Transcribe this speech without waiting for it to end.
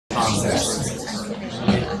All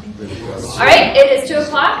right, it is 2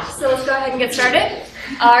 o'clock, so let's go ahead and get started.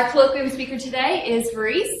 Our colloquium speaker today is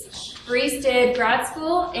Vereese. Vereese did grad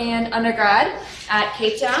school and undergrad at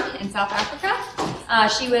Cape Town in South Africa.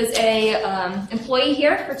 She was an employee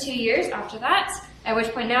here for 2 years after that, at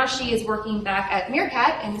which point now she is working back at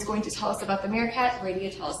MeerKAT and is going to tell us about the MeerKAT Radio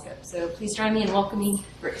Telescope. So please join me in welcoming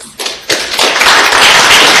Vereese.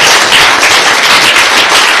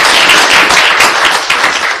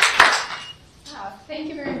 Thank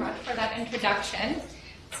you very much for that introduction.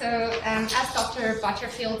 So as Dr.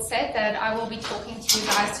 Butterfield said, that I will be talking to you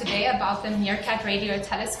guys today about the MeerKAT Radio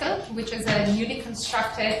Telescope, which is a newly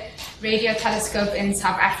constructed radio telescope in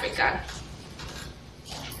South Africa.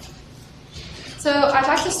 So I'd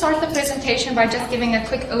like to start the presentation by just giving a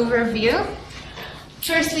quick overview.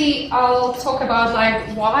 Firstly, I'll talk about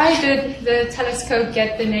why did the telescope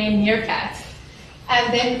get the name MeerKAT?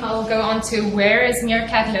 And then I'll go on to where is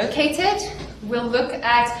MeerKAT located. We'll look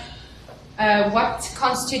at what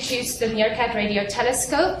constitutes the MeerKAT Radio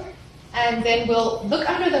Telescope, and then we'll look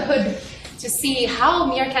under the hood to see how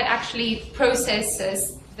MeerKAT actually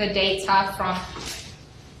processes the data from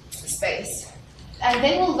space. And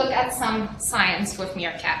then we'll look at some science with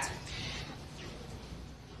MeerKAT.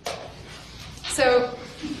 So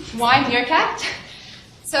why MeerKAT?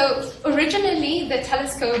 So originally the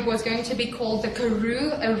telescope was going to be called the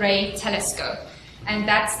Karoo Array Telescope, and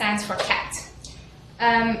that stands for CAT.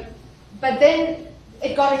 But then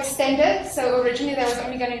it got extended, so originally there was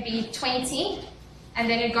only going to be 20, and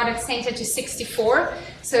then it got extended to 64,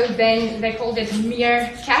 so then they called it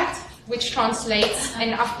MeerKAT, which translates, so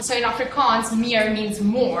in Afrikaans, Meer means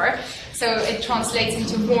more, so it translates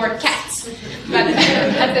into more cats. But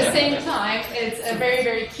at the same time, it's a very,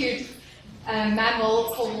 very cute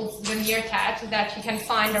mammal called the MeerKAT that you can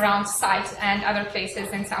find around site and other places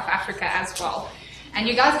in South Africa as well. And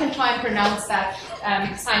you guys can try and pronounce that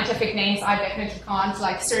scientific names. I definitely can't,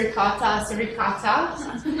 like suricata, suricata.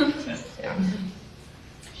 Yeah.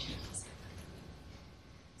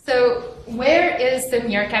 So where is the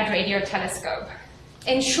MeerKAT Radio Telescope?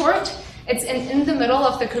 In short, it's in the middle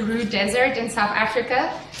of the Karoo Desert in South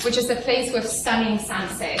Africa, which is a place with stunning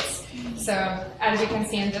sunsets. So as you can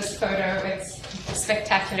see in this photo, it's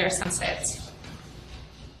spectacular sunsets.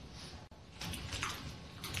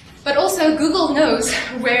 But also Google knows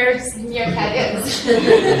where MeerKAT is.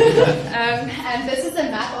 And this is a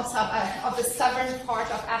map of the southern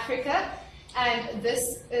part of Africa. And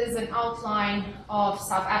this is an outline of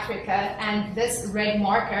South Africa. And this red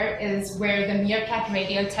marker is where the MeerKAT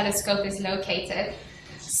Radio Telescope is located.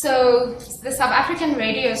 So the South African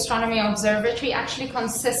Radio Astronomy Observatory actually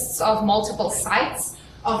consists of multiple sites,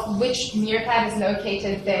 of which MeerKAT is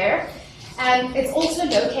located there. And it's also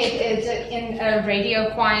located in a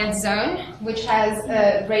radio quiet zone, which has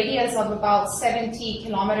a radius of about 70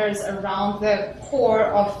 kilometers around the core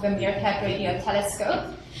of the MeerKAT Radio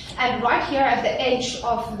Telescope. And right here at the edge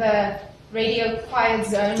of the radio quiet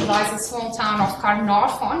zone lies a small town of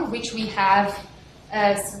Carnarvon, which we have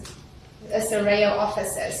as radio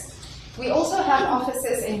offices. We also have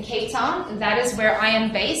offices in Cape Town. That is where I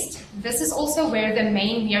am based. This is also where the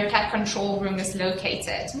main MeerKAT control room is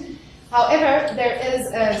located. However, there is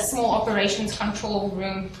a small operations control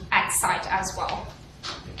room at site as well.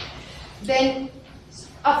 Then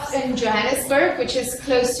up in Johannesburg, which is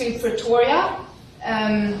close to Pretoria,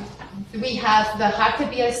 we have the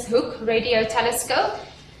Hartebeesthoek Radio Telescope,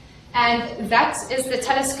 and that is the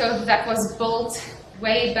telescope that was built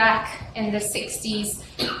way back in the 60s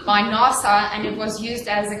by NASA, and it was used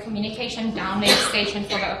as a communication downlink station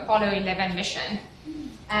for the Apollo 11 mission.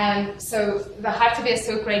 So the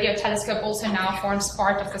Hartebeesthoek Radio Telescope also now forms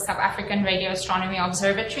part of the South African Radio Astronomy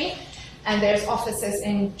Observatory, and there's offices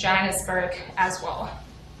in Johannesburg as well.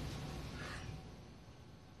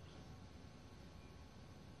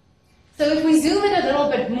 So if we zoom in a little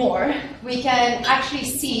bit more, we can actually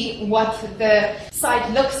see what the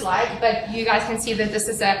site looks like, but you guys can see that this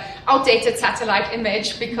is an outdated satellite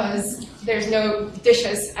image because there's no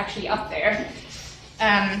dishes actually up there.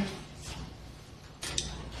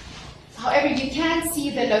 However, you can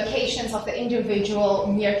see the locations of the individual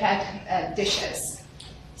MeerKAT dishes.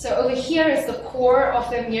 So over here is the core of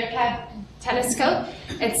the MeerKAT telescope.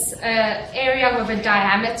 It's an area with a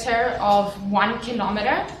diameter of 1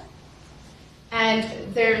 kilometer.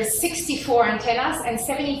 And there's 64 antennas, and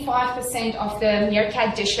 75% of the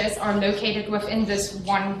MeerKAT dishes are located within this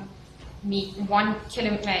 1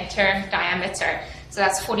 kilometer diameter. So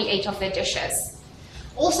that's 48 of the dishes.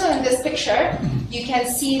 Also in this picture, you can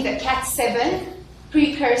see the Cat7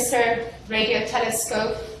 precursor radio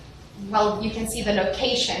telescope. Well, you can see the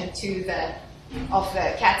location to the of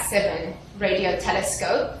the Cat-7 radio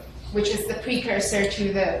telescope, which is the precursor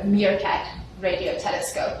to the MeerKAT radio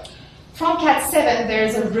telescope. From Cat-7,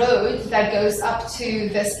 there's a road that goes up to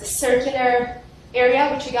this circular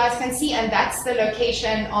area, which you guys can see, and that's the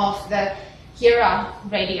location of the Hera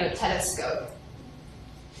radio telescope.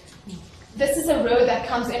 This is a road that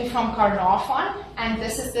comes in from Karoo, and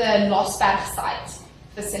this is the Losberg site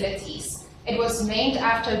facilities. It was named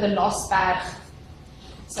after the Losberg,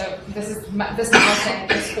 so this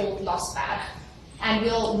mountain is called Losberg. And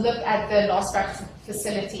we'll look at the Losberg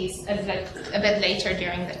facilities a bit later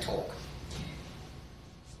during the talk.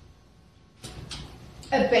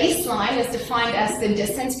 A baseline is defined as the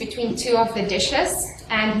distance between two of the dishes,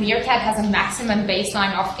 and MeerKAT has a maximum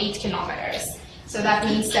baseline of 8 kilometers. So that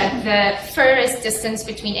means that the furthest distance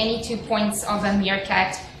between any 2 points of a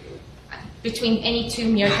MeerKAT, between any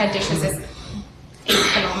 2 MeerKAT dishes is 8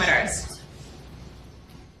 kilometers.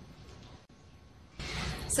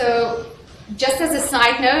 So just as a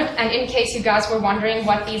side note, and in case you guys were wondering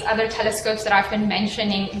what these other telescopes that I've been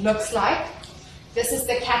mentioning looks like, this is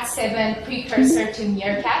the Cat-7 precursor to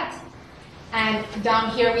MeerKAT. And down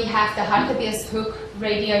here we have the Hartebeest Hoek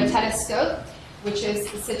radio telescope, which is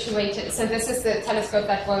situated, so this is the telescope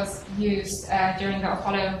that was used during the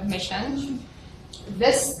Apollo mission.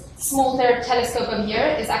 This smaller telescope over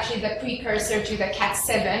here is actually the precursor to the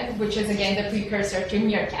Cat-7, which is again the precursor to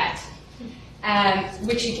MeerKAT,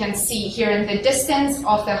 which you can see here in the distance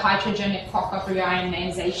of the hydrogen epoch of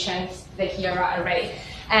reionization, the Hera array.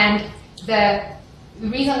 And the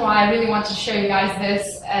reason why I really want to show you guys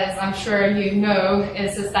this, as I'm sure you know,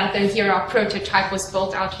 is that the Hera prototype was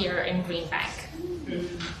built out here in Green Bank.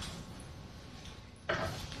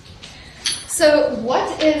 So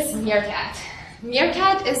what is MeerKAT?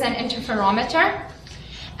 MeerKAT is an interferometer,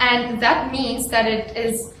 and that means that it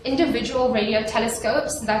is individual radio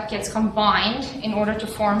telescopes that gets combined in order to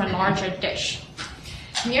form a larger dish.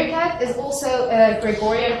 MeerKAT is also a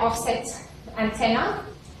Gregorian offset antenna.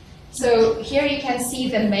 So here you can see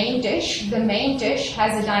the main dish. The main dish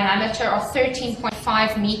has a diameter of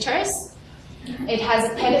 13.5 meters. It has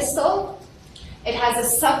a pedestal, it has a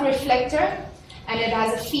sub-reflector, and it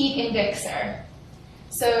has a feed indexer.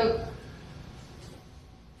 So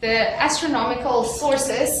the astronomical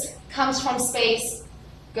sources comes from space,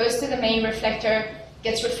 goes to the main reflector,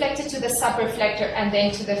 gets reflected to the sub-reflector, and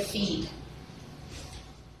then to the feed.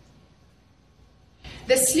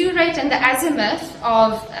 The slew rate and the azimuth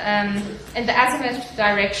in the azimuth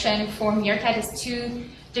direction for MeerKAT is 2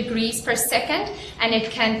 degrees per second, and it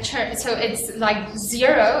can turn, so it's like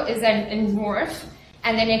 0 is in north,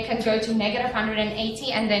 and then it can go to negative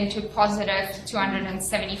 180 and then to positive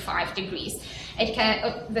 275 degrees. It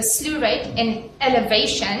can, the slew rate in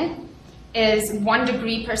elevation is 1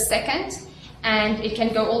 degree per second, and it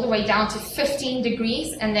can go all the way down to 15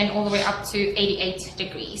 degrees and then all the way up to 88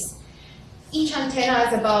 degrees. Each antenna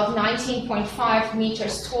is about 19.5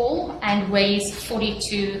 meters tall and weighs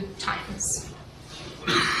 42 tons.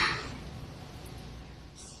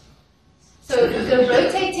 So the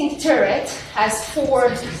rotating turret has 4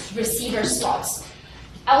 receiver slots.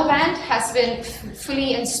 L-band has been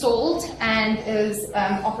fully installed and is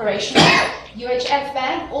operational. UHF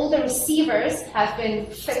band, all the receivers have been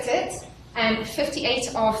fitted, and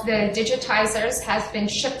 58 of the digitisers has been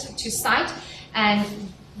shipped to site, and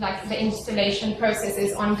like the installation process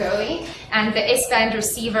is ongoing, and the S-band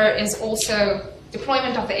receiver is also,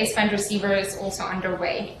 deployment of the S-band receiver is also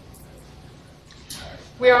underway.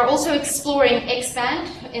 We are also exploring X-band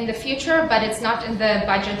in the future, but it's not in the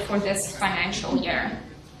budget for this financial year.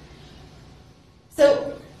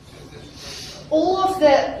 So all of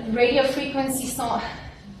the radio frequency, all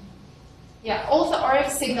of the RF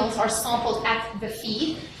signals are sampled at the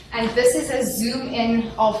feed. And this is a zoom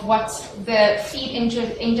in of what the feed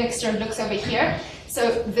indexer looks over here.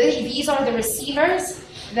 So these are the receivers.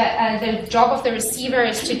 The job of the receiver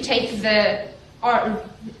is to take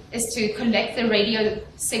is to collect the radio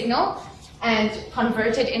signal and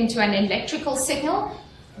convert it into an electrical signal,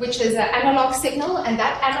 which is an analog signal, and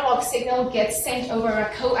that analog signal gets sent over a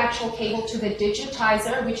coaxial cable to the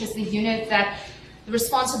digitizer, which is the unit that is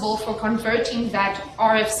responsible for converting that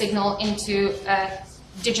RF signal into a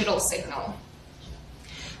digital signal.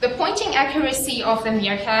 The pointing accuracy of the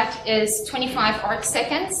MeerKAT is 25 arc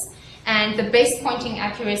seconds, and the base pointing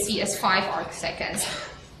accuracy is 5 arc seconds.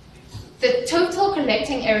 The total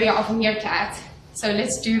collecting area of MeerKAT, so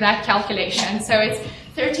let's do that calculation. So it's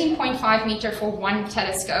 13.5 meters for one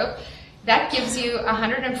telescope. That gives you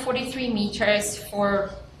 143 meters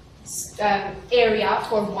for area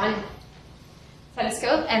for one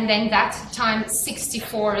telescope, and then that times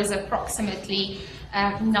 64 is approximately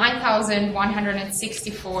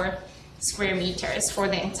 9,164 square meters for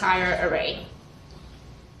the entire array.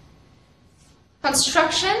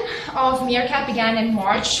 Construction of MeerKAT began in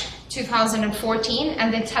March 2014,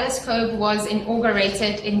 and the telescope was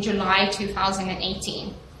inaugurated in July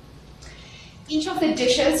 2018. Each of the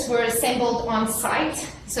dishes were assembled on site,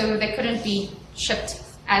 so they couldn't be shipped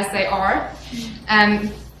as they are.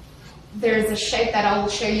 There is a shape that I will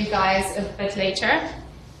show you guys a bit later.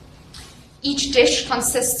 Each dish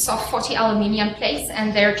consists of 40 aluminium plates,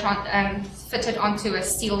 and they're fitted onto a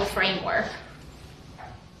steel framework.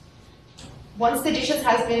 Once the dishes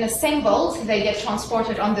has been assembled, they get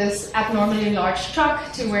transported on this abnormally large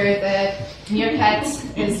truck to where the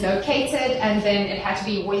MeerKAT is located, and then it had to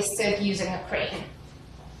be hoisted using a crane.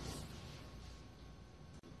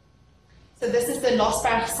 So this is the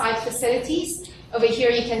Losberg site facilities. Over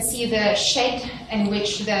here you can see the shed in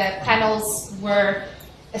which the panels were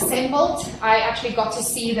assembled. I actually got to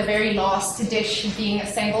see the very last dish being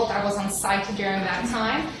assembled. I was on site during that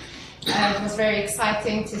time. It was very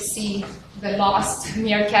exciting to see the last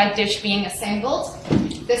MeerKAT dish being assembled.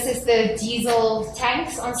 This is the diesel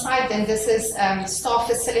tanks on site, and this is staff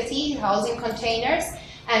facility, housing containers.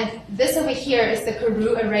 And this over here is the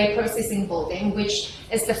Karoo array processing building, which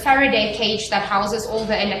is the Faraday cage that houses all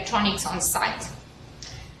the electronics on site.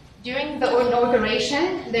 During the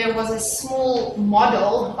inauguration, there was a small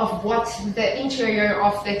model of what the interior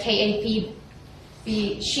of the KAP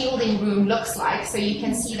shielding room looks like. So you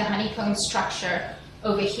can see the honeycomb structure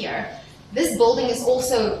over here. This building is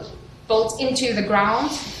also built into the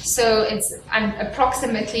ground, so it's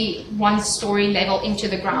approximately 1 story level into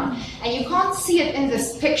the ground. And you can't see it in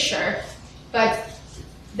this picture, but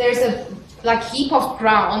there's a heap of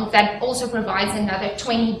ground that also provides another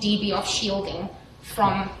 20 dB of shielding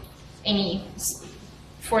from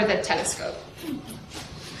for the telescope.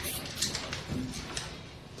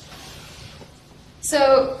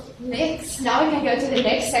 So now we can go to the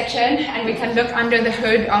next section, and we can look under the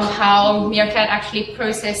hood of how MeerKAT actually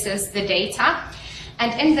processes the data.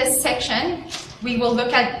 And in this section, we'll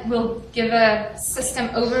give a system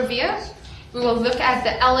overview. We will look at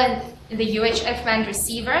the L and the UHF band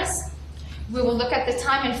receivers. We will look at the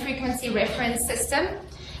time and frequency reference system,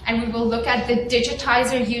 and we will look at the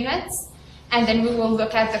digitizer units, and then we will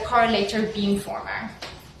look at the correlator beamformer.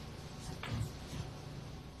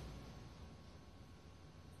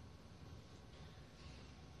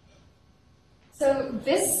 So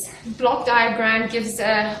this block diagram gives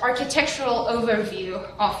an architectural overview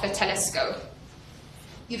of the telescope.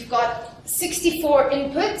 You've got 64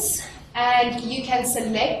 inputs, and you can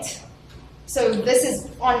select. So this is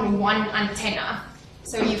on one antenna.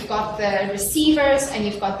 So you've got the receivers, and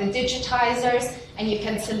you've got the digitizers, and you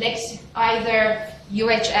can select either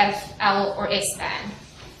UHF, L, or S-band.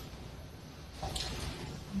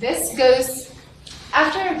 This goes,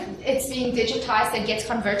 after it's being digitized, it gets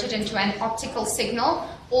converted into an optical signal,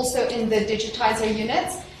 also in the digitizer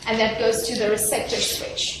units, and that goes to the receptor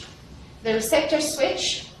switch. The receptor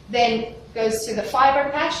switch then goes to the fiber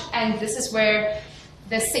patch, and this is where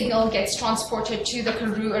the signal gets transported to the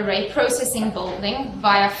Karoo array processing building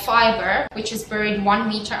via fiber, which is buried 1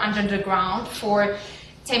 meter under the ground for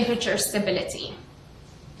temperature stability.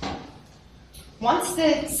 Once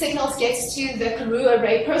the signals get to the Karoo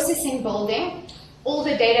array processing building, all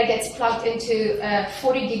the data gets plugged into a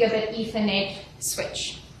 40 gigabit Ethernet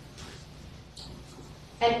switch.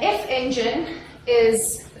 An F engine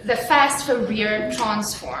is the fast Fourier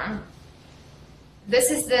transform.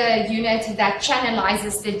 This is the unit that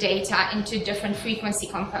channelizes the data into different frequency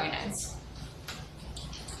components.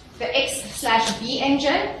 The X/B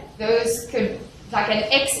engine, like an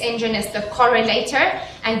X engine is the correlator,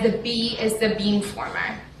 and the B is the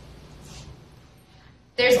beamformer.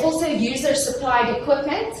 There's also user-supplied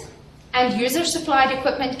equipment, and user-supplied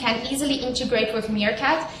equipment can easily integrate with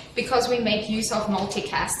MeerKAT because we make use of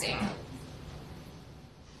multicasting.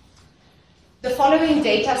 The following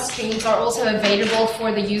data streams are also available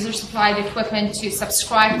for the user-supplied equipment to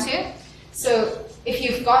subscribe to. So if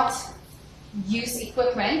you've got used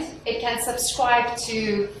equipment, it can subscribe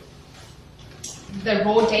to the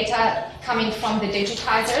raw data coming from the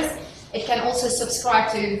digitizers. It can also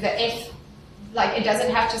subscribe to the it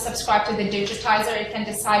doesn't have to subscribe to the digitizer. It can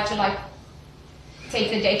decide to take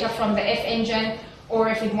the data from the F engine, or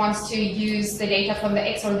if it wants to use the data from the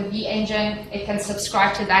X or the B engine, it can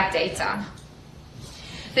subscribe to that data.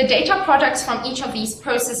 The data products from each of these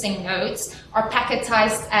processing nodes are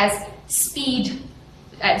packetized as speed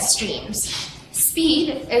streams.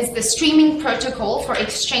 Speed is the streaming protocol for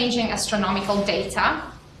exchanging astronomical data.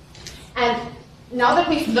 And now that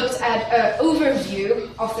we've looked at an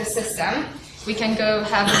overview of the system, we can go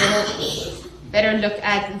have a little better look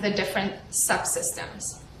at the different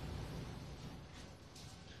subsystems.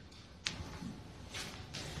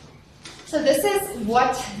 So this is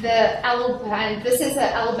what the L-band, this is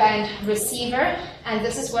an L-band receiver, and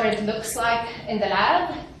this is what it looks like in the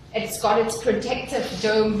lab. It's got its protective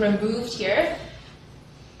dome removed here.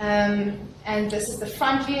 And this is the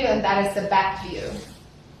front view, and that is the back view.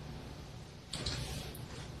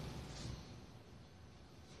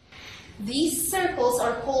 These circles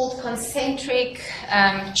are called concentric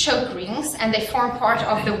choke rings, and they form part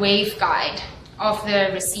of the waveguide of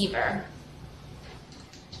the receiver.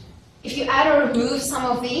 If you add or remove some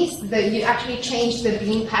of these, you actually change the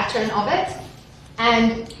beam pattern of it.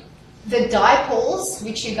 And the dipoles,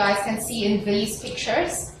 which you guys can see in these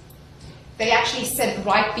pictures, they actually sit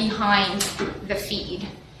right behind the feed.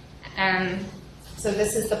 So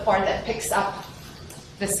this is the part that picks up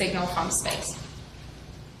the signal from space.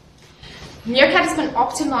 MeerKAT has been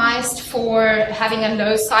optimized for having a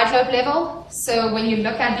low side lobe level. So when you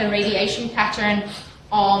look at the radiation pattern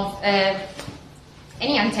of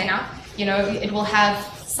any antenna, you know, it will have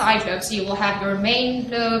side lobes. So you will have your main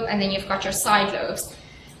lobe, and then you've got your side lobes.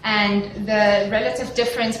 And the relative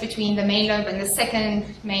difference between the main lobe and the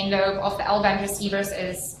second main lobe of the L-band receivers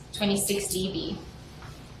is 26 dB.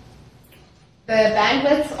 The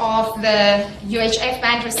bandwidth of the UHF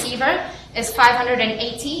band receiver is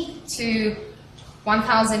 580 to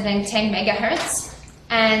 1010 megahertz.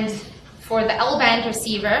 And for the L-band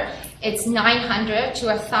receiver, it's 900 to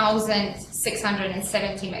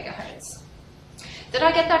 1670 megahertz. Did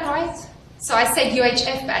I get that right? So I said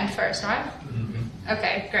UHF band first, right?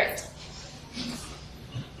 Okay, great.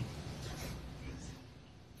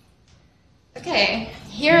 Okay,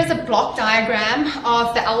 here is a block diagram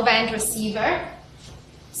of the L-band receiver.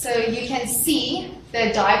 So you can see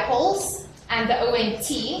the dipoles and the ONT,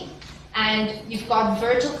 and you've got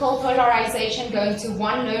vertical polarization going to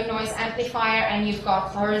one low noise amplifier, and you've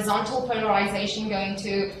got horizontal polarization going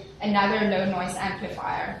to another low noise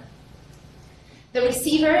amplifier. The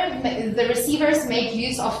receivers make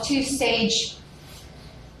use of two-stage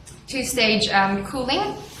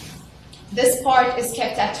cooling. This part is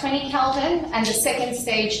kept at 20 Kelvin, and the second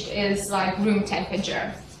stage is like room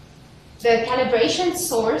temperature. The calibration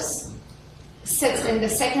source sits in the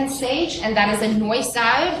second stage, and that is a noise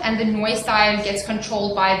diode, and the noise diode gets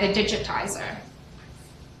controlled by the digitizer.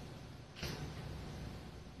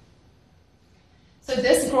 So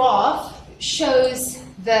this graph shows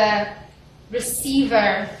the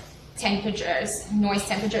receiver temperatures, noise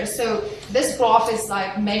temperatures. So this graph is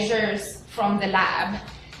like measures from the lab.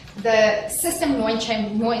 The system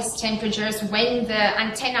noise temperatures when the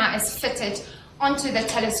antenna is fitted onto the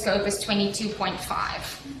telescope is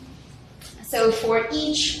 22.5. So for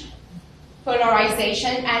each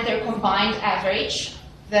polarization and their combined average,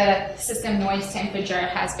 the system noise temperature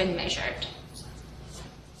has been measured.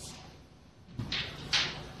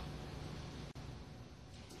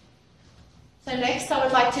 So next, I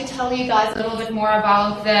would like to tell you guys a little bit more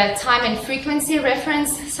about the time and frequency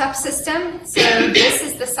reference subsystem. So this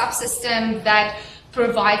is the subsystem that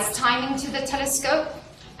provides timing to the telescope,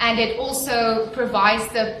 and it also provides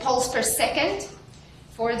the pulse per second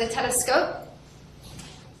for the telescope.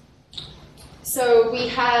 So we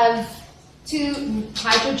have two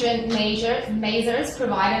hydrogen masers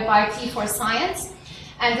provided by T4Science,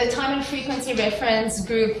 and the time and frequency reference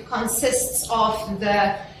group consists of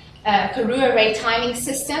the Karoo array timing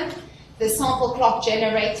system, the sample clock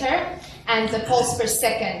generator, and the pulse per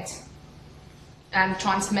second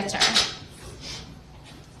transmitter.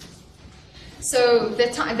 So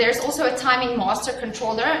there's also a timing master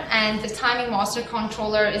controller, and the timing master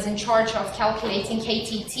controller is in charge of calculating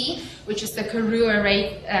KTT, which is the Karoo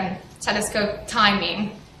array telescope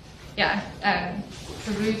timing. Yeah,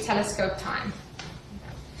 Karoo telescope time.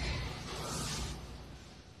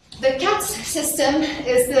 The CATS system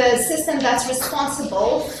is the system that's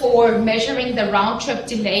responsible for measuring the round-trip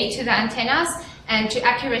delay to the antennas and to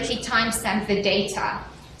accurately timestamp the data.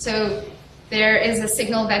 So there is a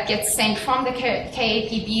signal that gets sent from the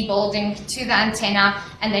KAPB building to the antenna,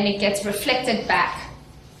 and then it gets reflected back.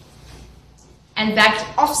 And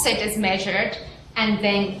that offset is measured and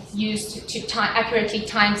then used to accurately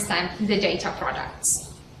timestamp the data products.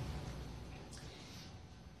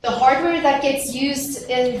 The hardware that gets used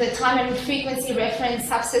in the time and frequency reference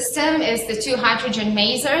subsystem is the two hydrogen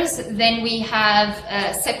masers. Then we have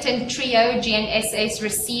Septon Trio GNSS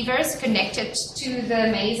receivers connected to the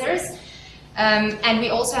masers. And we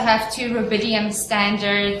also have two rubidium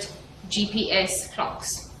standard GPS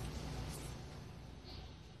clocks.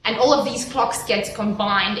 And all of these clocks get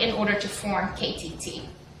combined in order to form KTT.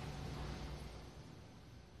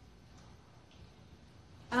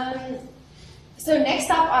 So next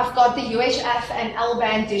up, I've got the UHF and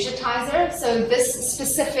S-band digitizer. So this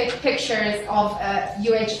specific picture is of a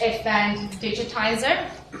UHF band digitizer.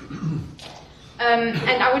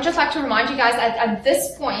 And I would just like to remind you guys that at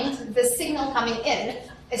this point, the signal coming in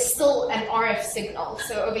is still an RF signal.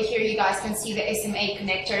 So over here, you guys can see the SMA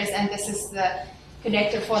connectors, and this is the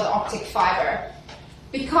connector for the optic fiber.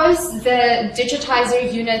 Because the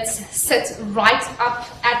digitizer units sit right up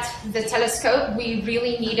at the telescope, we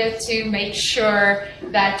really needed to make sure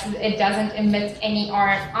that it doesn't emit any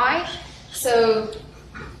RFI. So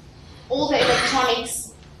all the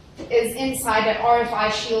electronics is inside an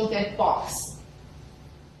RFI shielded box.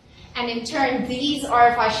 And in turn, these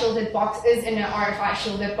RFI shielded box is in an RFI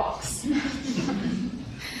shielded box.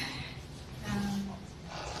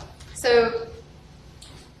 So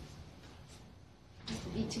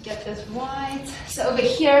need to get this right. So over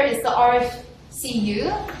here is the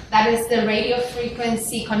RFCU, that is the radio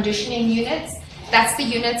frequency conditioning units. That's the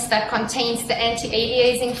units that contains the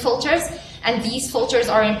anti-aliasing filters, and these filters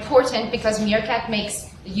are important because MeerKAT makes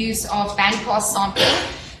use of bandpass sampling.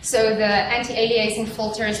 So the anti-aliasing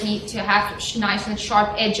filters need to have nice and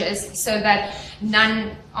sharp edges so that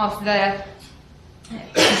none other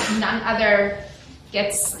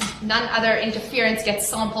interference gets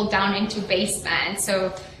sampled down into baseband.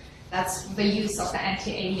 So that's the use of the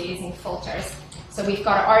anti-aliasing filters. So we've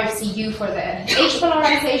got an RFCU for the H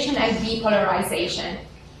polarization and V polarization.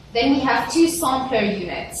 Then we have two sampler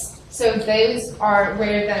units. So those are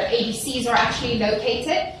where the ADCs are actually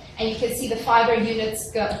located. And you can see the fiber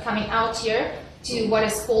units coming out here to what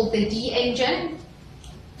is called the D engine.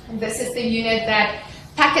 And this is the unit that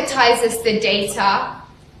packetizes the data,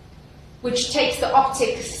 which takes the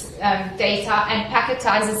optics data and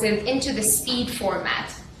packetizes it into the speed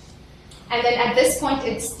format. And then at this point,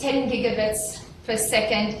 it's 10 gigabits per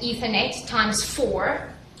second Ethernet times 4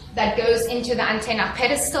 that goes into the antenna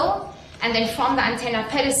pedestal. And then from the antenna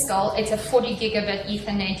pedestal, it's a 40 gigabit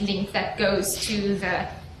Ethernet link that goes to the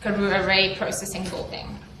Karoo array processing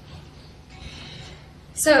building.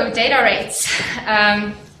 So data rates,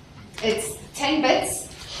 it's 10 bits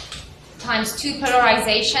times 2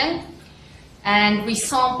 polarization, and we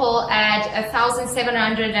sample at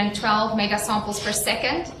 1,712 megasamples per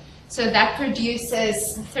second. So that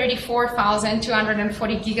produces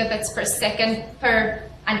 34,240 gigabits per second per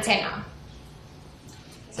antenna.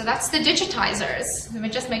 So that's the digitizers. Let me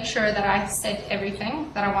just make sure that I said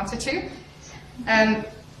everything that I wanted to.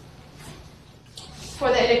 For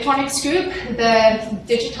the electronics group, the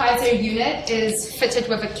digitizer unit is fitted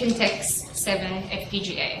with a Kintex 7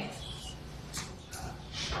 FPGA.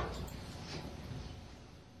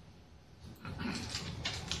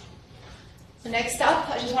 So next up,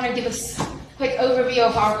 I just want to give a quick overview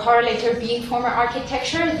of our correlator beamformer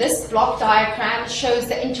architecture. This block diagram shows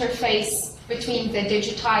the interface between the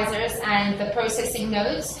digitizers and the processing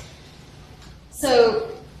nodes. So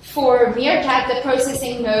for MeerKAT, the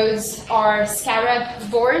processing nodes are SKARAB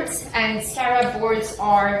boards, and SKARAB boards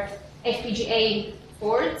are FPGA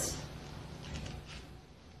boards.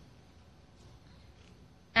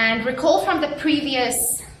 And recall from the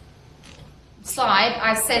previous slide,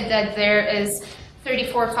 I said that there is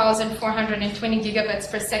 34,420 gigabits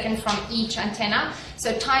per second from each antenna.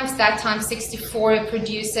 So times that times 64, it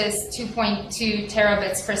produces 2.2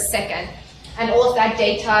 terabits per second. And all of that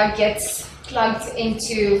data gets plugged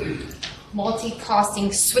into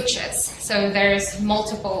multicasting switches. So there's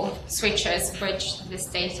multiple switches which this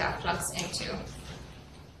data plugs into.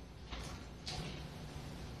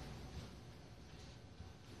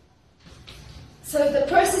 So the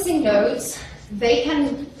processing nodes, they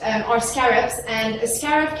can are SKARABs, and a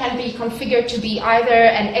SKARAB can be configured to be either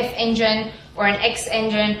an F engine or an X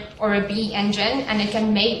engine or a B engine, and it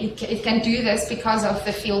can do this because of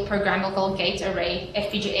the field programmable gate array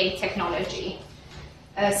FPGA technology.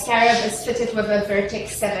 SKARAB is fitted with a Virtex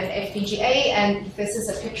 7 FPGA, and this is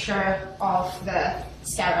a picture of the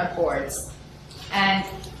SKARAB boards. And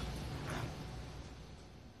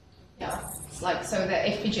yeah, it's like, so the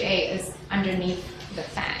FPGA is underneath the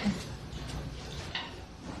fan.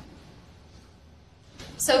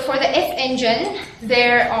 So for the F engine,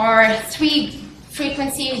 there are 3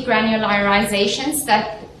 frequency granularizations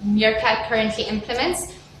that MeerKAT currently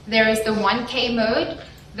implements. There is the 1K mode,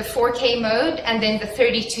 the 4K mode, and then the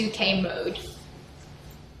 32K mode.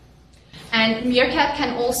 And MeerKAT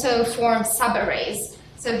can also form subarrays.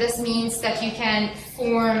 So this means that you can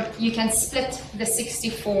split the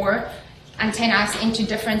 64 antennas into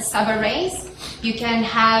different subarrays. You can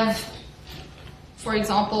have, for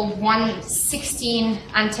example, one 16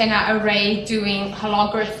 antenna array doing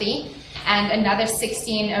holography, and another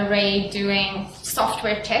 16 array doing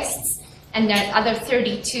software tests, and then other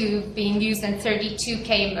 32 being used in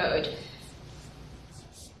 32K mode.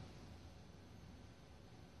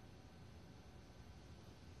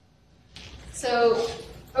 So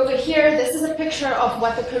over here, this is a picture of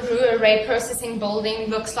what the Karoo array processing building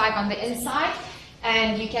looks like on the inside,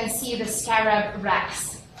 and you can see the SKARAB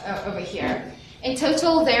racks over here. In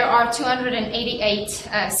total, there are 288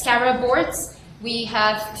 SKARAB boards. We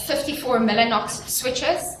have 54 Mellanox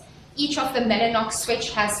switches. Each of the Mellanox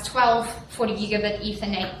switch has 12 40 gigabit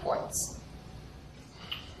Ethernet ports.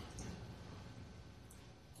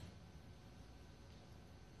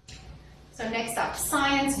 So next up,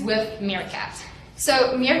 science with MeerKAT.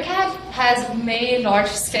 So MeerKAT has many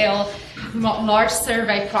large-scale, large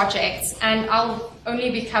survey projects, and I'll only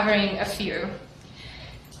be covering a few.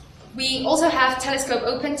 We also have telescope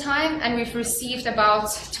open time, and we've received about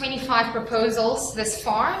 25 proposals this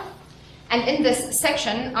far. And in this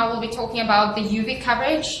section, I will be talking about the UV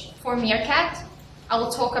coverage for MeerKAT. I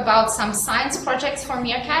will talk about some science projects for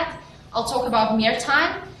MeerKAT. I'll talk about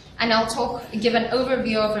MeerTime, and I'll give an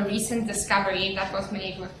overview of a recent discovery that was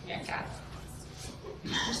made with MeerKAT.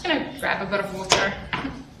 I'm just going to grab a bit of water.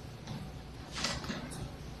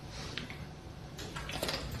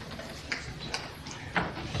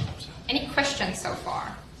 Any questions so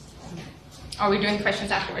far? Are we doing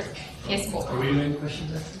questions afterwards? Yes, Paul. Are we doing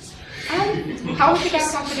questions afterwards? How would you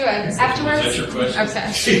guys want to do it? Afterwards? Is that your question?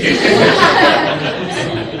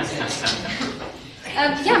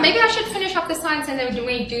 Okay. Yeah, maybe I should finish up the science and then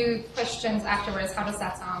we do questions afterwards. How does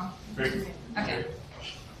that sound? Very good. Okay.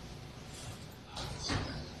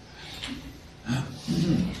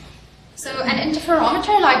 So an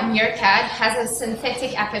interferometer like MeerKAT has a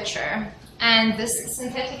synthetic aperture, and this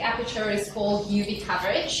synthetic aperture is called UV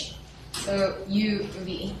coverage, so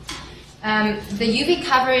UV. The UV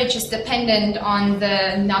coverage is dependent on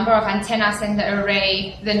the number of antennas in the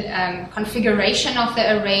array, the configuration of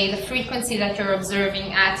the array, the frequency that you're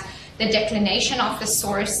observing at, the declination of the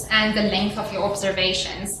source, and the length of your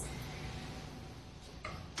observations.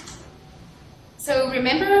 So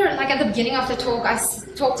remember, like at the beginning of the talk, I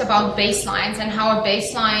talked about baselines and how a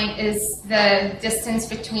baseline is the distance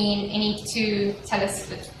between any two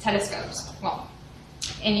telescopes, well,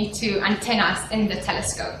 any two antennas in the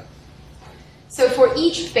telescope. So for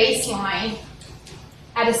each baseline,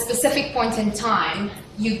 at a specific point in time,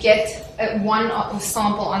 you get one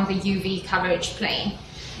sample on the UV coverage plane.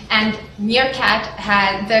 And MeerKAT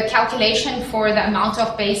had the calculation for the amount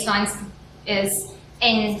of baselines is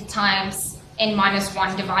n times n minus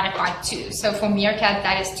 1 divided by 2. So for MeerKAT,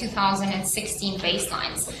 that is 2016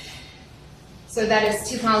 baselines. So that is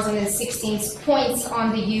 2016 points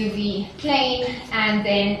on the UV plane, and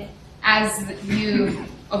then as you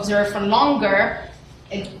observe for longer,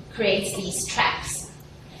 it creates these tracks.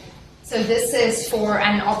 So this is for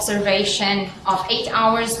an observation of 8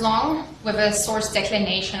 hours long with a source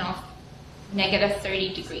declination of negative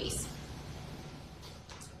 30 degrees.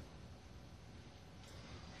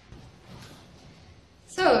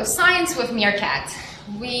 So science with MeerKAT.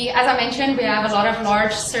 As I mentioned, we have a lot of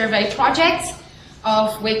large survey projects,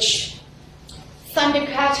 of which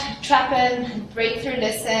Thundercat, TRAPPIM, Breakthrough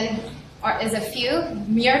Listen is a few.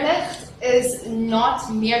 MeerLicht is not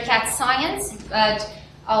MeerKAT science, but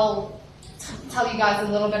I'll tell you guys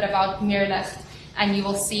a little bit about MeerLicht, and you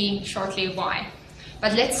will see shortly why.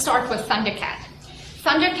 But let's start with Thundercat.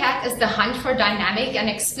 Thundercat is the hunt for dynamic and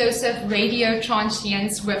explosive radio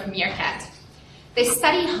transients with MeerKAT. They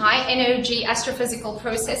study high-energy astrophysical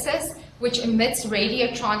processes which emits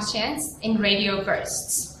radio transients in radio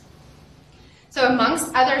bursts. So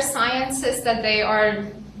amongst other sciences that they are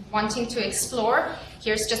wanting to explore,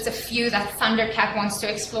 here's just a few that Thundercat wants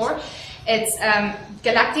to explore. It's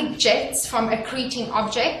galactic jets from accreting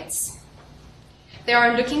objects. They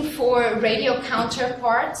are looking for radio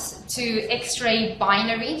counterparts to X-ray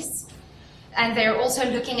binaries. And they're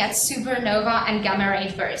also looking at supernova and gamma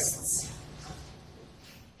ray bursts.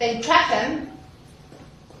 Then TRAPPIM.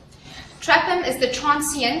 TRAPPIM is the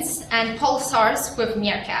transients and pulsars with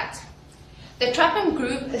MeerKAT. The TRAPPIM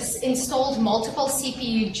group has installed multiple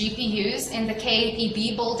CPU GPUs in the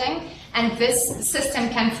KAPB building, and this system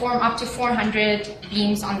can form up to 400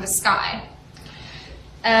 beams on the sky.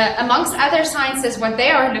 Amongst other sciences, what they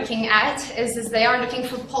are looking at is they are looking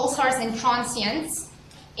for pulsars and transients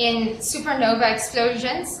in supernova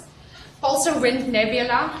explosions, pulsar wind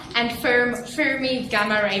nebula, and Fermi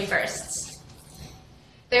gamma ray bursts.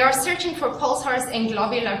 They are searching for pulsars in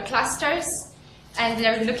globular clusters, and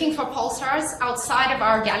they're looking for pulsars outside of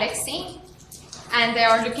our galaxy, and they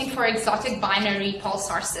are looking for exotic binary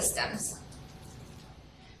pulsar systems.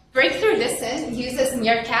 Breakthrough Listen uses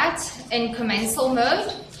MeerKAT in commensal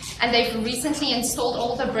mode, and they've recently installed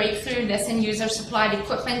all the Breakthrough Listen user-supplied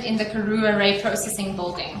equipment in the Karoo array processing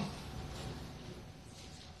building.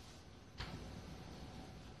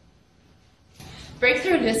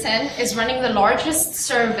 Breakthrough Listen is running the largest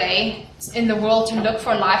survey in the world to look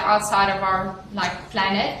for life outside of our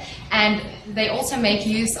planet, and they also make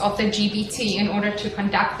use of the GBT in order to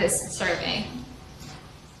conduct this survey.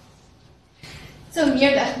 So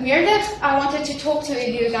MeerKAT, I wanted to talk to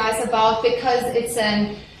you guys about because it's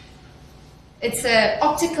an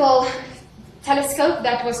optical telescope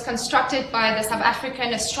that was constructed by the South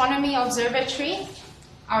African Astronomy Observatory,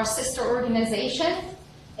 our sister organization.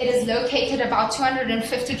 It is located about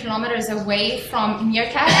 250 kilometers away from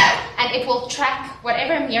MeerKAT, and it will track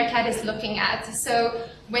whatever MeerKAT is looking at. So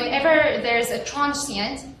whenever there's a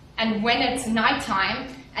transient, and when it's nighttime,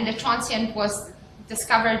 and the transient was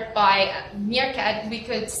discovered by MeerKAT, we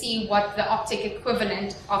could see what the optic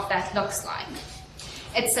equivalent of that looks like.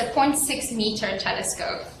 It's a 0.6 meter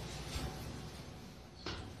telescope.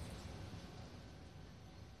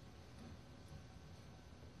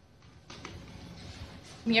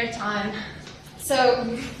 Meer time. So,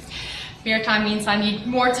 meer time means I need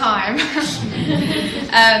more time.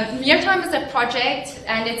 Meer time is a project,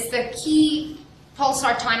 and it's the key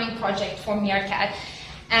Pulsar Timing project for MeerKAT.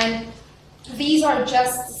 And these are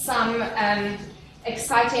just some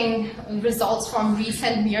exciting results from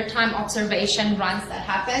recent MeerTime observation runs that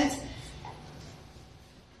happened.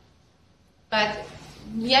 But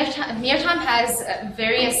MeerTime has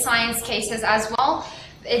various science cases as well.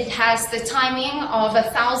 It has the timing of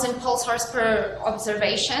 1,000 pulsars per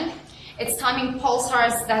observation. It's timing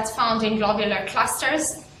pulsars that's found in globular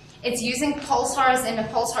clusters. It's using pulsars in a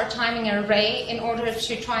pulsar timing array in order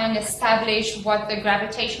to try and establish what the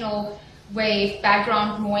gravitational wave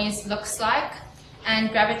background noise looks like,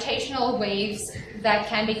 and gravitational waves that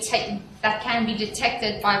can be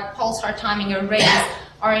detected by pulsar timing arrays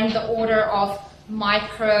are in the order of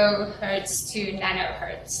microhertz to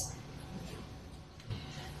nanohertz.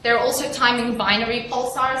 They're also timing binary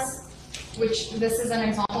pulsars, which this is an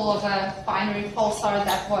example of a binary pulsar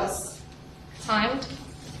that was timed.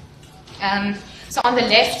 So on the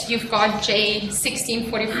left, you've got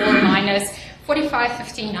J1644 minus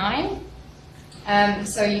 4559.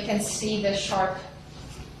 So you can see the sharp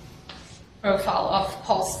profile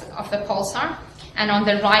of the pulsar. And on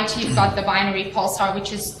the right, you've got the binary pulsar,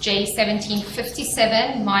 which is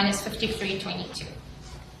J1757 minus 5322.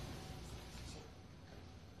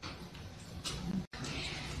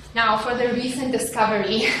 Now, for the recent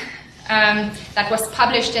discovery that was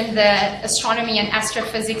published in the Astronomy and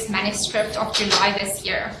Astrophysics manuscript of July this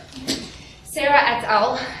year, Sarah et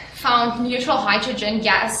al. Found neutral hydrogen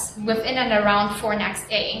gas within and around Fornax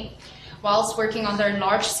A, whilst working on their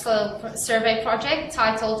large-scale survey project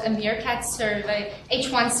titled a MeerKAT survey,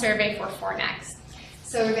 H1 survey for Fornax.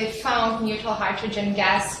 So they found neutral hydrogen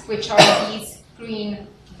gas, which are these green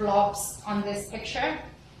blobs on this picture,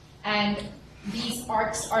 and these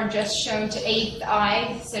arcs are just shown to aid the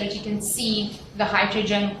eye so that you can see the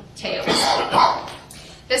hydrogen tails.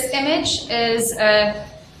 This image is an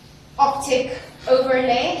optic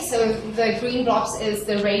overlay, so the green blobs is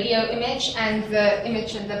the radio image, and the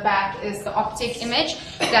image in the back is the optic image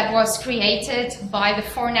that was created by the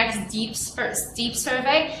Fornax Deep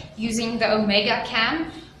Survey using the Omega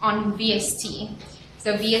Cam on VST.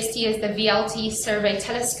 So VST is the VLT Survey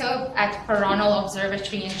Telescope at Paranal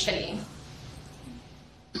Observatory in Chile.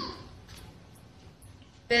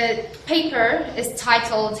 The paper is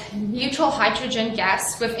titled Neutral Hydrogen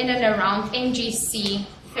Gas Within and Around NGC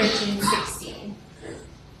 1316.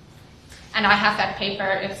 And I have that paper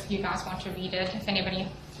if you guys want to read it, if anybody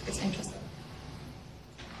is interested.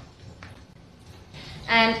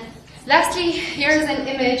 And lastly, here's an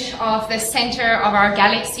image of the center of our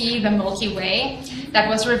galaxy, the Milky Way, that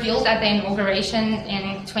was revealed at the inauguration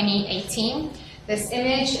in 2018. This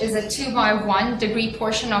image is a 2 by 1 degree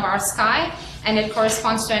portion of our sky, and it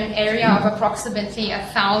corresponds to an area of approximately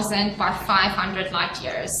 1,000 by 500 light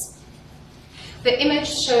years. The image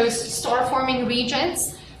shows star-forming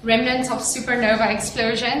regions, remnants of supernova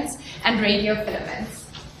explosions, and radio filaments.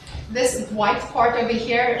 This white part over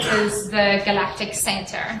here is the galactic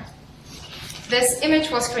center. This image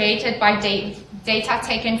was created by data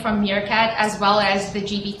taken from MeerKAT as well as the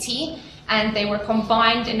GBT, and they were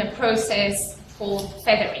combined in a process called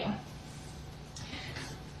feathering.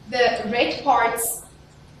 The red parts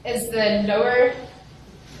is the lower,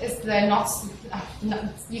 is the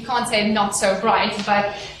you can't say not so bright,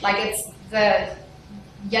 but like it's the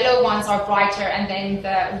yellow ones are brighter, and then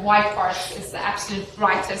the white parts is the absolute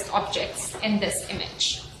brightest objects in this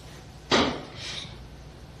image.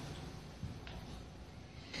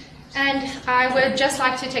 And I would just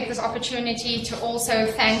like to take this opportunity to also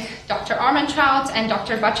thank Dr. Armentrout and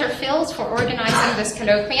Dr. Butterfield for organizing this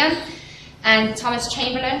colloquium, and Thomas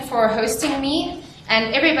Chamberlain for hosting me,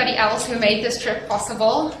 and everybody else who made this trip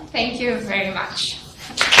possible. Thank you very much.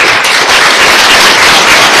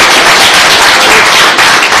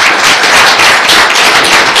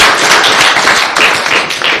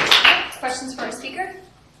 Questions for our speaker?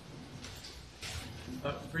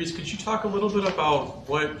 Vereese, could you talk a little bit about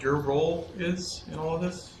what your role is in all of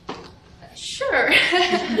this? Sure. Just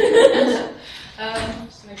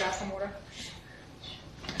gonna grab some water.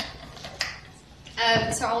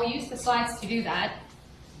 So I'll use the slides to do that.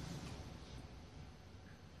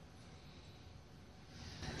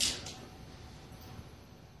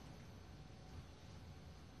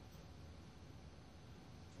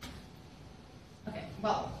 Okay,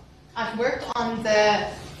 well, I've worked on the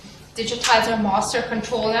digitizer master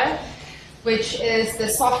controller, which is the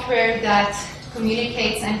software that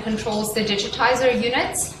communicates and controls the digitizer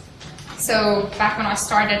units. So back when I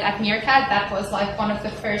started at MeerKAT, that was like one of the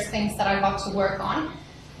first things that I got to work on.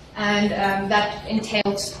 And that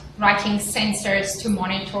entailed writing sensors to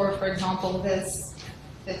monitor, for example,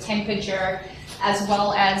 the temperature, as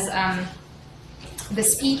well as the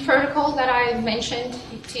speed protocol that I mentioned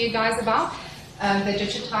to you guys about. The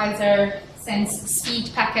digitizer sends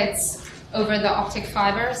speed packets over the optic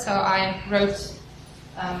fiber, so I wrote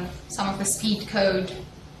some of the speed code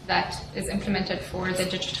that is implemented for the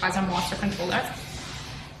digitizer master controller.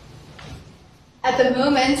 At the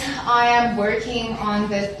moment, I am working on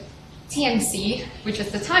the TMC, which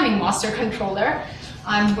is the timing master controller.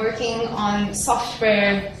 I'm working on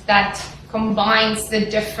software that combines the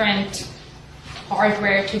different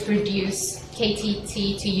hardware to produce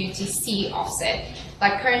KTT to UTC offset.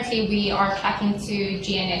 Like currently we are tracking to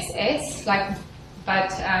GNSS, but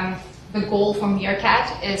the goal for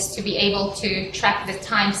MeerKAT is to be able to track the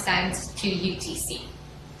timestamps to UTC.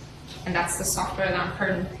 And that's the software that I'm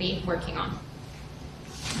currently working on.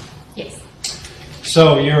 Yes.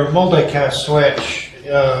 So your multicast switch,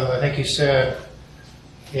 I think you said,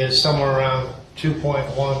 is somewhere around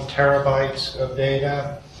 2.1 terabytes of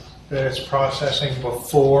data that it's processing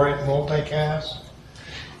before it multicasts?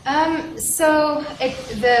 So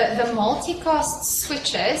the multicast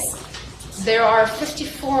switches, there are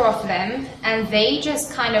 54 of them, and they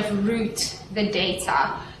just kind of route the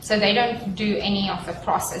data. So they don't do any of the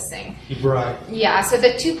processing. Right. Yeah, so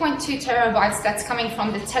the 2.2 terabytes that's coming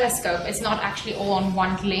from the telescope is not actually all on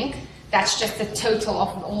one link. That's just the total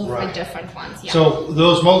of all the different ones. Yeah. So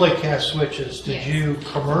those multicast switches, did Yes. you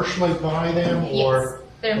commercially buy them, or? Yes,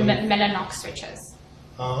 they're Mellanox switches.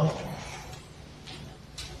 Oh.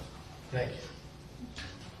 Thank you.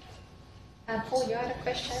 Paul, you had a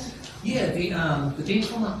question? Yeah, the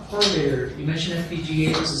beamformer correlator, you mentioned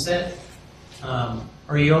FPGAs, is that,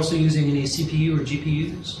 are you also using any CPU or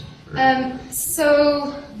GPUs?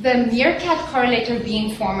 So the MeerKAT correlator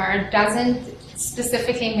beamformer doesn't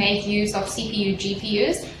specifically make use of CPU,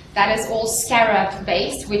 GPUs. That is all SKARAB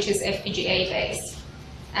based, which is FPGA based.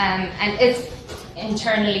 And it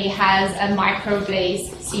internally has a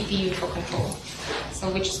micro-based CPU for control, so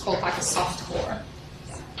which is called like a soft core.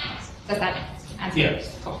 Does that answer? Yeah.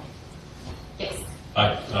 Cool. Yes.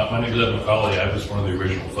 Hi, my name is Ed McCauley. I was one of the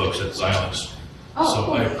original folks at Xilinx. Oh, so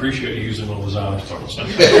cool. I appreciate you using one of the Xilinx parts.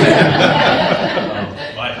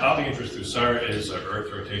 My hobby interest through SAR is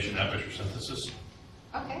Earth rotation aperture synthesis.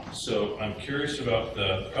 Okay. So I'm curious about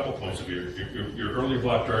a couple points of your earlier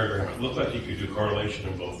block diagram. It looked like you could do correlation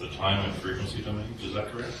in both the time and frequency domains. Is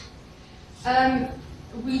that correct?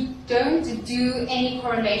 We don't do any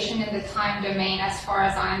correlation in the time domain as far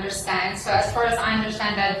as I understand. So as far as I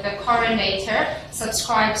understand that the correlator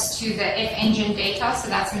subscribes to the F-engine data, so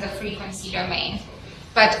that's in the frequency domain.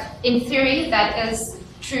 But in theory, that is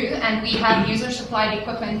true, and we have user-supplied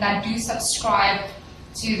equipment that do subscribe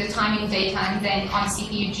to the timing data, and then on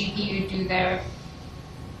CPU, GPU do their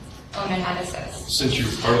own analysis. Since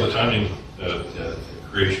you're part of the timing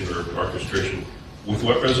creation or orchestration, with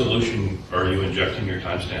what resolution are you injecting your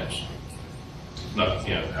timestamps? Not,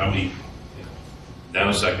 how many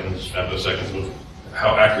nanoseconds, femtoseconds,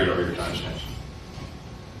 how accurate are your timestamps?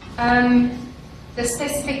 The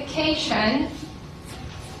specification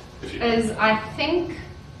is, I think,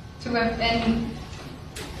 to have been,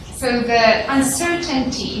 so the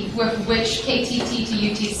uncertainty with which KTT to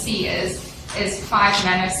UTC is 5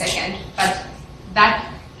 nanosecond, but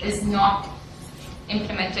that is not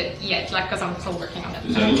implemented yet, because I'm still working on it.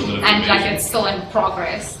 Is that a little bit and it's still in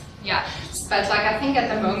progress. Yeah. But I think at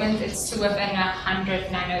the moment it's to within 100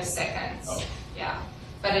 nanoseconds. Oh. Yeah.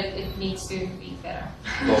 but it needs to be better.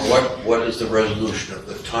 Well, what is the resolution of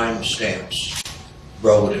the timestamps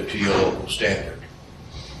relative to your local standard?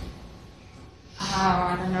 Oh,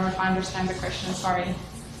 I don't know if I understand the question, sorry.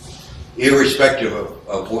 Irrespective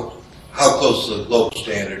of how close the local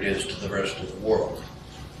standard is to the rest of the world.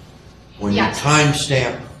 When Yes. you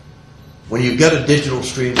timestamp, when you've got a digital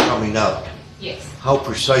stream coming out, Yes. how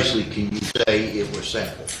precisely can you say it was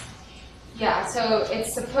sampled? Yeah, so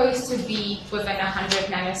it's supposed to be within 100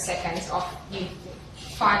 nanoseconds of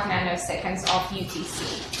 5 nanoseconds of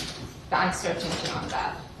UTC. The uncertainty on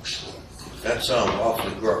that. That sounds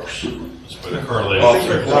awfully gross. That's where the correlator. Well,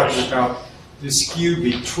 We're talking about the skew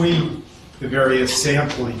between the various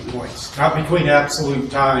sampling points, not between absolute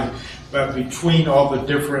time, but between all the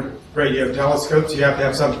different radio telescopes. You have to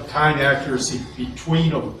have some time accuracy between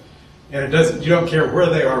them. And it doesn't, you don't care where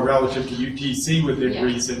they are relative to UTC within Yeah.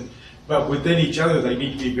 reason, but within each other, they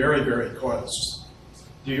need to be very, very close.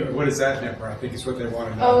 What is that number? I think is what they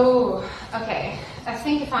want to know. Oh, okay. I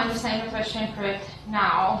think if I understand the question correct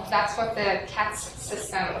now, that's what the CATS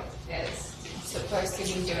system is supposed to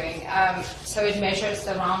be doing. So it measures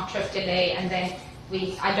the round trip delay, and then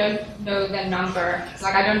I don't know the number,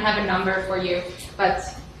 like I don't have a number for you, but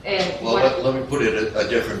Well, let me put it a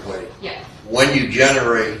different way. yeah, When you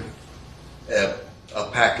generate a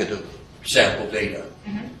packet of sample data,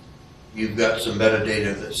 Mhm. you've got some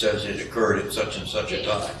metadata that says it occurred at such and such a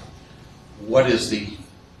time. What is the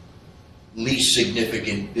least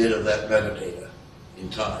significant bit of that metadata in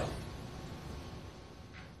time?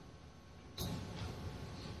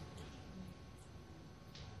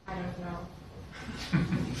 I don't know.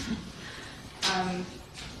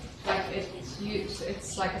 Like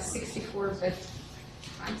it's like a 64-bit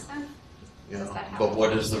timestamp. You Does know, that happen? but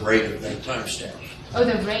what is the rate of that timestamp? Oh,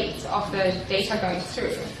 the rate of the data going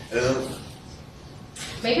through. Uh,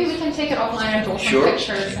 Maybe we can take it offline and draw some Sure.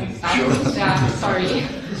 pictures and stuff. Sure. Yeah, sorry.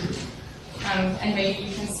 And maybe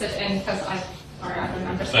you can sit in because I don't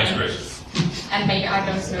understand. Thanks, Grace. And maybe I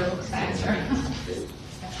don't know the answer.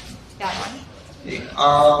 Yeah, one. Hey,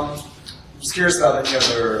 just curious about any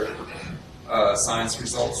other science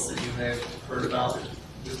results that you may have heard about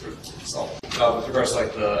with regards to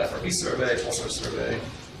like the FRB survey, Pulsar survey.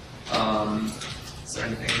 Is there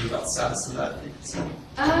anything about the status of that you can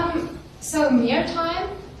say? So MeerTime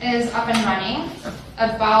is up and running.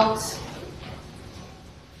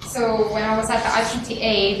 So when I was at the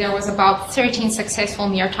IPTA, there was about 13 successful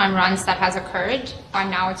MeerTime runs that has occurred. By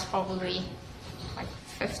now it's probably like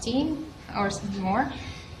 15 or something more.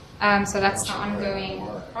 So that's the ongoing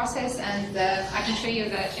process, and I can show you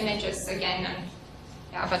the images again. And,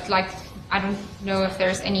 yeah, but like I don't know if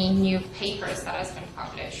there's any new papers that has been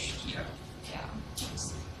published. Yeah. Yeah.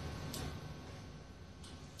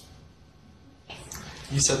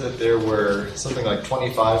 You said that there were something like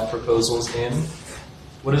 25 proposals in.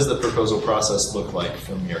 What does the proposal process look like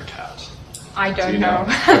for MeerKAT? I Do don't you know.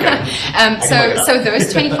 Okay. So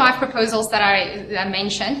those 25 proposals that I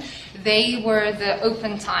mentioned, they were the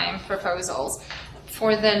open time proposals.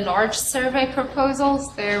 For the large survey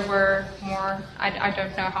proposals, there were more. I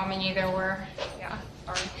don't know how many there were. Yeah,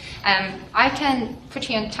 sorry. I can put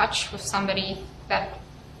you in touch with somebody that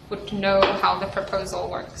would know how the proposal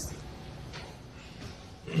works.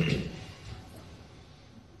 Any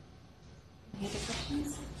other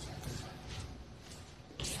questions?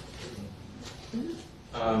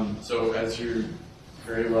 So as you're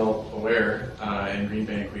very well aware, in Green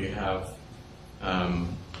Bank we have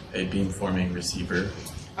a beamforming receiver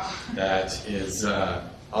that is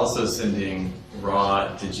also sending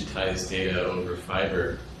raw digitized data over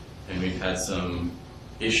fiber, and we've had some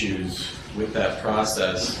issues with that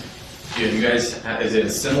process. Do you guys, is it a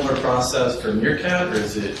similar process for MeerKAT, or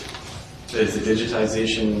is the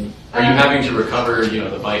digitization, are you having to recover, the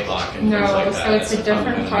byte lock and things like that? No, so it's a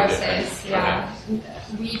different fundamentally process. different? Yeah,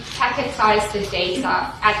 we packetize the data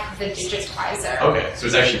at the digitizer. Okay, so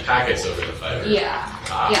it's actually packets over the fiber. Yeah,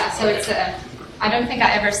 yeah. So okay. it's a. I don't think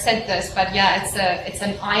I ever said this, but yeah, it's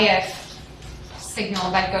an IF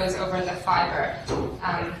signal that goes over the fiber.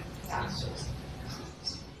 Yeah.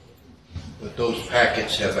 But those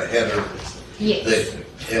packets have a header Yes. that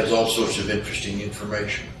has all sorts of interesting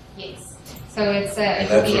information. Yes. So it's a. And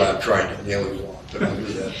that's what I'm trying to nail you on, but I'll do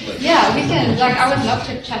that later. Yeah, we can. Like, I would love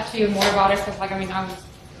to chat to you more about it because, like,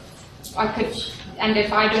 I could, and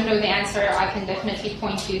if I don't know the answer, I can definitely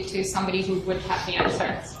point you to somebody who would have the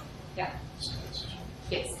answer. Yeah.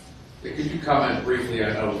 Yes. Could you comment briefly,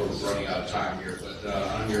 I know we're running out of time here, but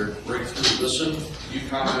on your breakthrough listen, could you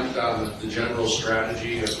comment on the general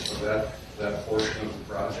strategy of that portion of the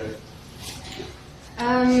project?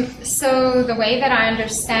 So the way that I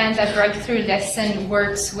understand that breakthrough lesson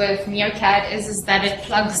works with MeerKAT is that it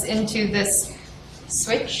plugs into this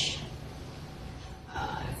switch.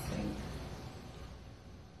 I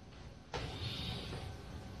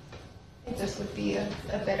think this would be a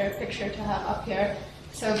better picture to have up here.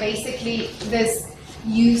 So basically this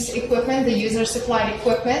equipment, the user supplied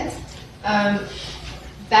equipment,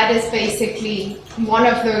 that is basically one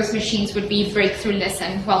of those machines would be breakthrough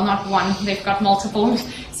lesson. Well, not one, they've got multiple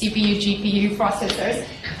CPU, GPU processors,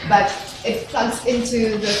 but it plugs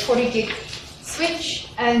into the 40 gig switch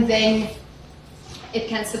and then it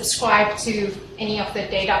can subscribe to any of the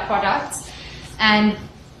data products. And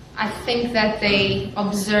I think that they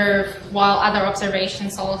observe while other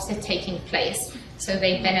observations are also taking place. So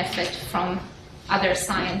they benefit from other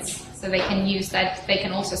science. So they can use that, they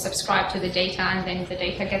can also subscribe to the data and then the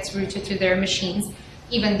data gets routed to their machines,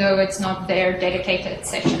 even though it's not their dedicated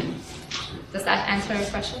session. Does that answer your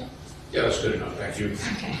question? Yeah, that's good enough, thank you.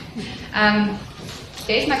 Okay.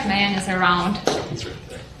 Dave McMahon is around. He's right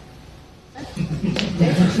there.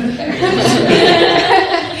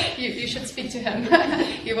 You should speak to him.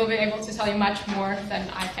 He will be able to tell you much more than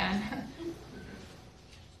I can.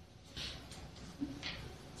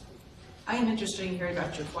 I am interested in hearing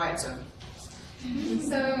about your quiet zone.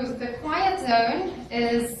 So the quiet zone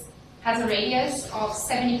has a radius of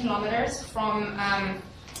 70 kilometers from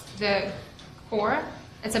the core.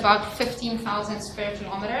 It's about 15,000 square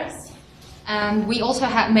kilometers. We also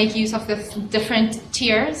make use of the different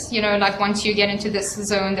tiers. You know, like once you get into this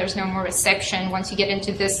zone, there's no more reception. Once you get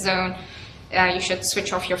into this zone, you should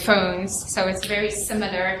switch off your phones. So it's very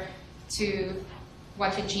similar to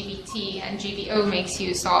what the GBT and GBO makes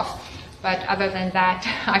use of. But other than that,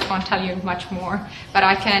 I can't tell you much more. But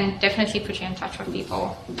I can definitely put you in touch with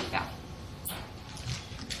people. Yeah.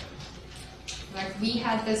 Like we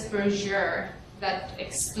had this brochure that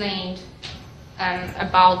explained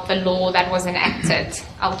about the law that was enacted.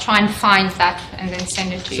 I'll try and find that and then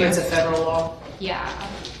send it to you. So it's a federal law? Yeah.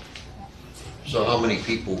 So how many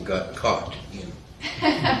people got caught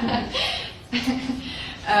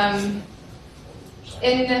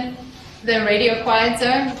in the radio quiet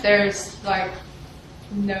zone, there's like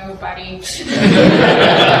nobody. Like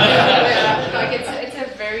it's a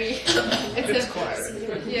very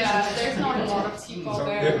quiet. Yeah, there's not a lot of people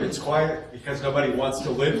there. It's quiet because nobody wants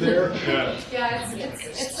to live there. Yeah,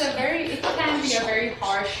 it can be a very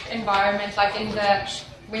harsh environment. Like in the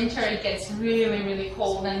winter it gets really, really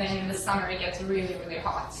cold, and then in the summer it gets really, really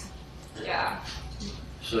hot. Yeah.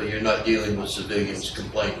 So you're not dealing with civilians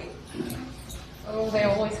complaining? Oh, they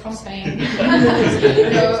always complain.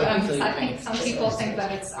 I think some people think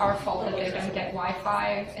that it's our fault that they don't get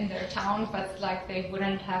Wi-Fi in their town, but like they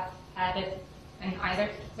wouldn't have had it in either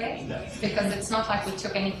way, because it's not like we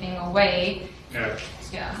took anything away. Yeah.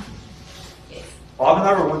 Yeah. Bob and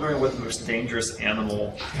I were wondering what the most dangerous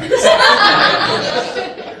animal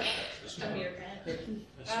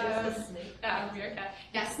MeerKAT.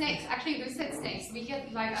 Yeah, snakes. Actually, who said snakes? We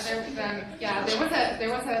get like other. Yeah, there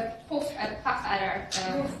was a puff adder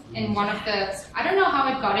in one of the. I don't know how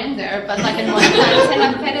it got in there, but like in one of the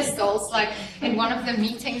antenna pedestals, like in one of the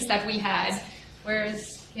meetings that we had.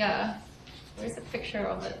 Where's a picture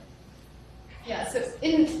of it? Yeah, so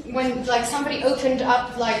when like somebody opened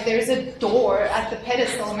up, like there's a door at the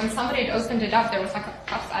pedestal. When somebody had opened it up, there was like a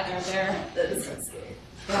puff adder there.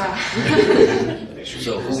 Yeah.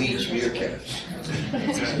 So who eats meerkats?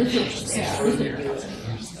 Yeah.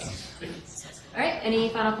 All right, any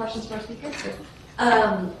final questions for our speakers?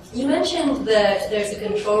 You mentioned that there's a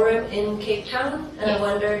control room in Cape Town, and I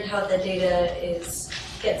wondered how the data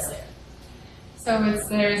gets there. So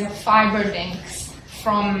there's a fiber link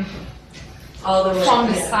from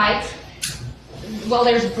the site. Well,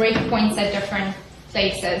 there's breakpoints at different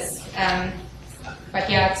places, but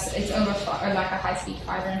yeah, it's over like a high-speed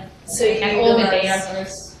fiber. So and all the data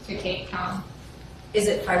goes to Cape Town. Is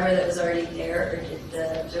it fiber that was already there, or did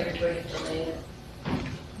the observatory have to lay it? I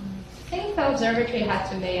think the observatory had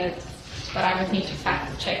to lay it, but I would need to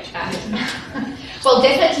fact check that. Well,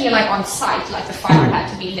 definitely like on site, like the fiber had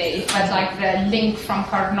to be laid, but like the link from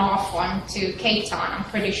Carnarvon to Cape Town, I'm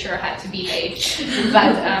pretty sure had to be laid.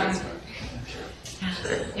 But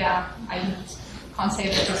yeah, I can't say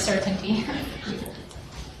that with certainty.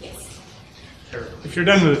 Yes. If you're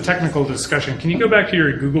done with the technical discussion, can you go back to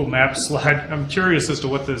your Google Maps slide? I'm curious as to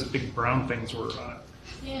what those big brown things were on it.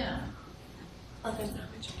 Yeah.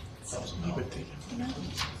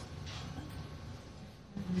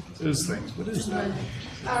 Those things, what is that?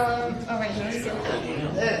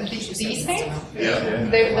 These things? Yeah.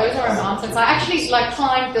 Those are mountains. I actually like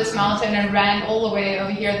climbed this mountain and ran all the way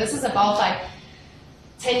over here. This is about like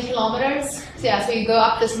 10 kilometers. So yeah, so you go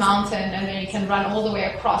up this mountain and then you can run all the way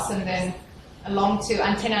across and then along to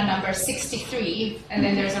antenna number 63, and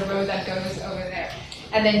then there's a road that goes over there.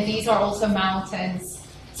 And then these are also mountains.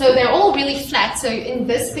 So they're all really flat. So in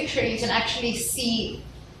this picture, you can actually see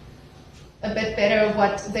a bit better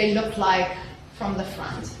what they look like from the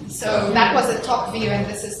front. So that was a top view, and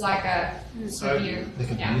this is like a view.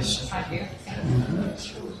 Yeah, side view. Yeah.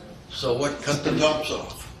 So what cut the tops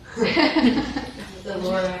off? The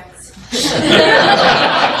Lorax.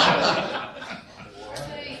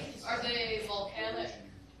 Are they volcanic?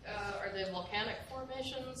 Are they volcanic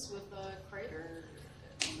formations with a crater?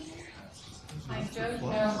 I don't know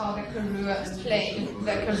how the Karoo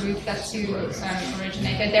plateau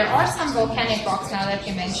originated. There are some volcanic rocks, now that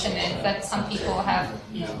you mention it, that some people have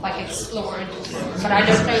like explored, but I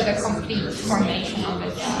don't know the complete formation of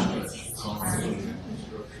it.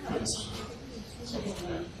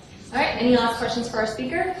 All right, any last questions for our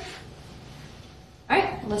speaker? All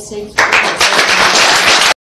right, let's take